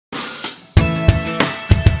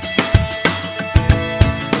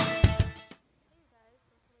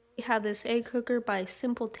We have this egg cooker by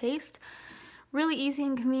Simple Taste. Really easy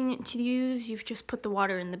and convenient to use. You just put the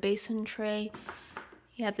water in the basin tray.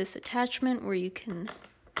 You have this attachment where you can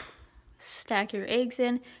stack your eggs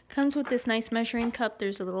in. Comes with this nice measuring cup.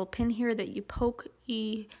 There's a little pin here that you poke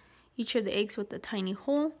each of the eggs with a tiny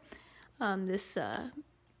hole. This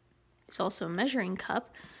is also a measuring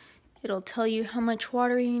cup. It'll tell you how much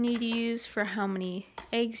water you need to use for how many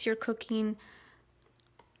eggs you're cooking.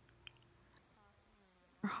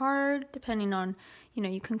 Hard, depending on,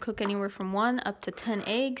 you can cook anywhere from 1 up to 10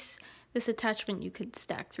 eggs. This attachment, you could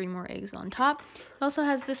stack 3 more eggs on top. It also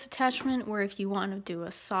has this attachment where if you want to do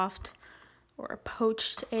a soft or a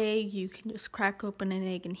poached egg, you can just crack open an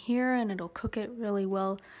egg in here and it'll cook it really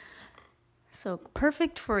well. So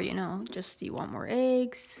perfect for, just you want more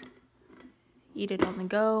eggs, eat it on the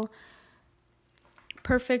go.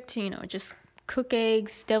 Perfect, just cook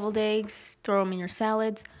eggs, deviled eggs, throw them in your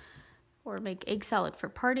salads, or make egg salad for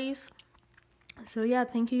parties. So yeah,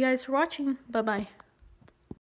 thank you guys for watching. Bye-bye.